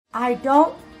I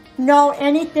don't know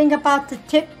anything about the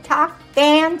TikTok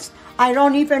fans. I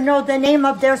don't even know the name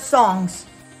of their songs.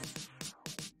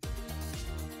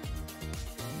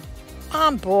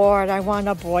 I'm bored. I want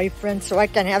a boyfriend so I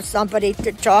can have somebody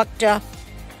to talk to.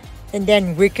 And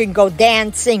then we can go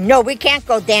dancing. No, we can't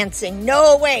go dancing.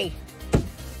 No way.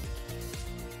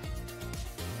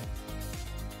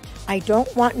 I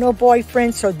don't want no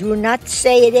boyfriend, so do not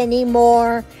say it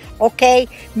anymore. Okay?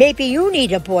 Maybe you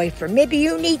need a boyfriend. Maybe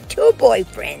you need 2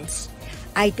 boyfriends.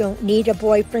 I don't need a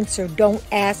boyfriend, so don't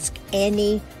ask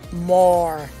any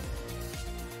more.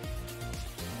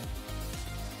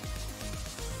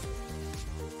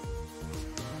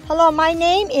 Hello, my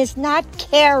name is not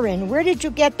Karen. Where did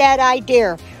you get that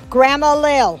idea? Grandma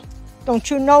Lil. Don't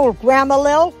you know Grandma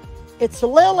Lil? It's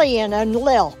Lillian and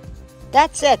Lil.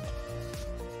 That's it.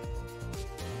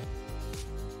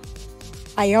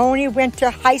 I only went to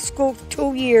high school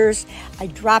 2 years. I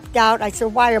dropped out. I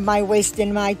said, why am I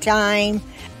wasting my time?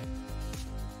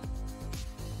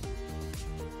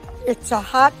 It's a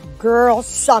hot girl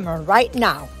summer right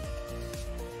now.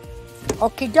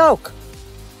 Okie doke.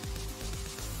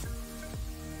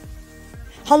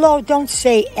 Hello, don't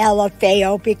say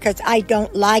LFAO because I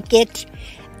don't like it.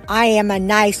 I am a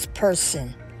nice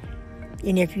person.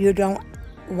 And if you don't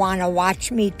want to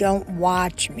watch me, don't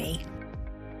watch me.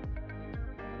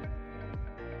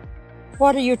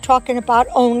 What are you talking about,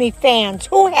 OnlyFans?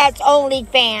 Who has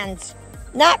OnlyFans?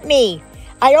 Not me.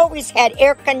 I always had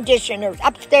air conditioners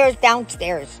upstairs,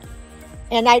 downstairs.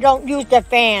 And I don't use the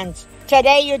fans.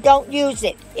 Today you don't use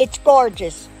it. It's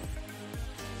gorgeous.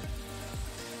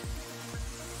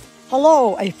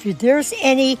 Hello, if there's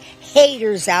any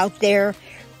haters out there,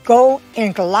 go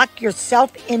and lock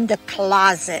yourself in the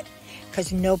closet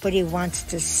because nobody wants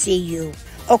to see you.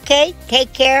 Okay?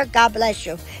 Take care. God bless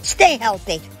you. Stay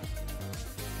healthy.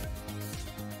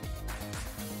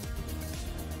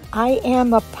 I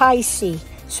am a Pisces,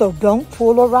 so don't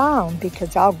fool around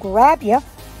because I'll grab you.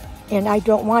 And I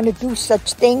don't want to do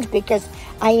such things because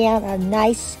I am a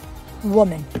nice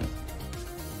woman.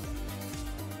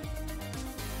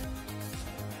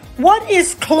 What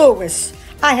is clueless?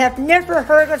 I have never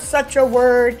heard of such a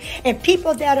word. And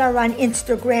people that are on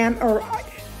Instagram or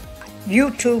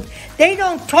YouTube, they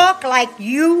don't talk like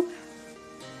you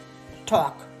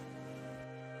talk.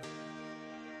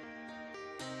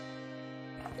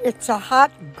 It's a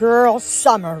hot girl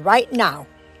summer right now.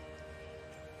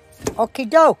 Okie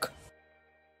doke.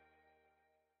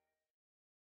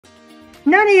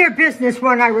 None of your business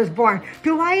when I was born.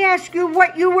 Do I ask you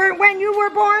what you were when you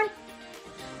were born?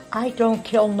 I don't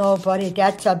kill nobody.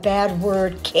 That's a bad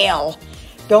word, kill.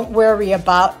 Don't worry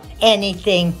about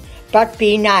anything, but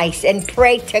be nice and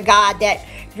pray to God that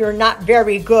you're not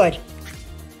very good.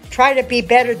 Try to be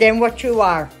better than what you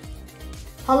are.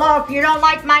 Hello, if you don't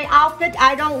like my outfit,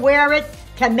 I don't wear it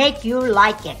to make you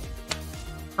like it.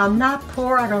 I'm not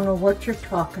poor. I don't know what you're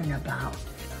talking about.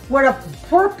 Would a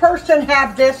poor person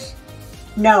have this?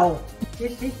 No.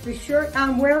 This is the shirt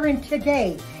I'm wearing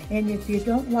today. And if you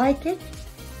don't like it,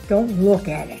 don't look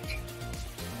at it.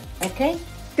 Okay?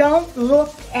 Don't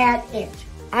look at it.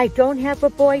 I don't have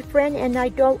a boyfriend and I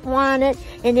don't want it.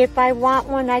 And if I want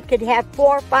one, I could have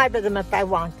 4 or 5 of them if I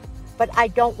want. But I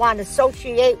don't want to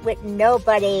associate with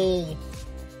nobody.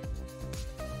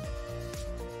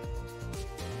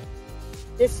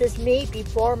 This is me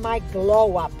before my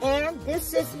glow up. And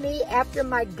this is me after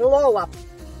my glow up.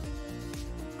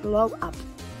 Glow up.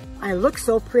 I look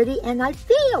so pretty and I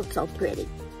feel so pretty.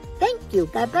 Thank you.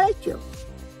 God bless you.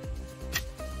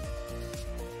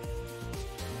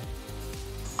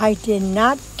 I did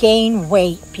not gain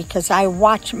weight because I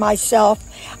watch myself.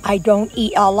 I don't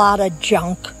eat a lot of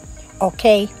junk.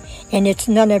 Okay? And it's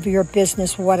none of your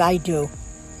business what I do.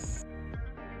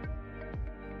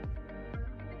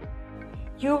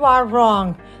 You are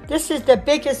wrong. This is the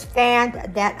biggest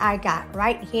fan that I got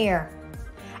right here.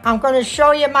 I'm going to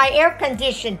show you my air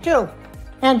conditioner too.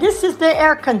 And this is the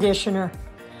air conditioner.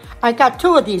 I got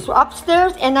 2 of these,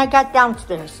 upstairs and I got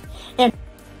downstairs. And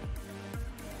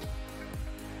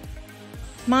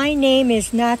my name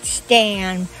is not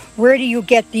Stan. Where do you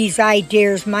get these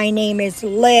ideas? My name is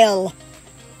Lil.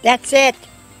 That's it.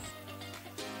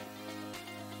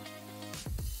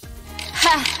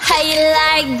 How you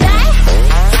like that?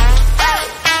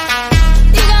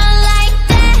 You gonna like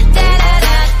that?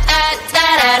 Like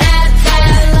that?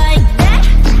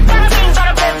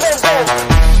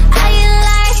 How you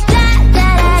like that?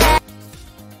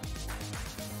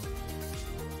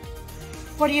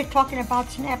 What are you talking about,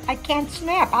 snap? I can't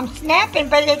snap. I'm snapping,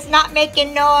 but it's not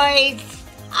making noise.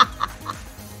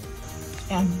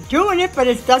 I'm doing it, but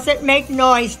it doesn't make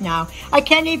noise now. I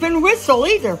can't even whistle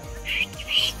either.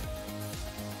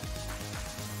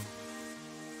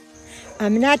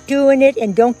 I'm not doing it,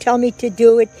 and don't tell me to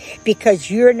do it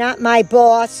because you're not my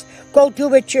boss. Go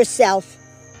do it yourself.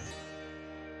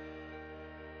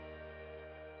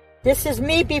 This is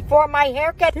me before my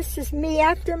haircut. This is me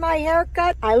after my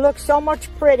haircut. I look so much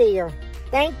prettier.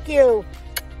 Thank you.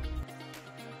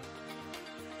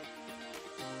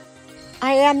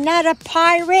 I am not a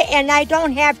pirate, and I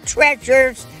don't have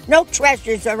treasures. No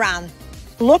treasures around.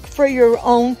 Look for your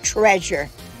own treasure.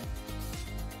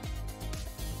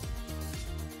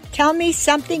 Tell me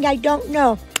something I don't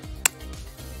know.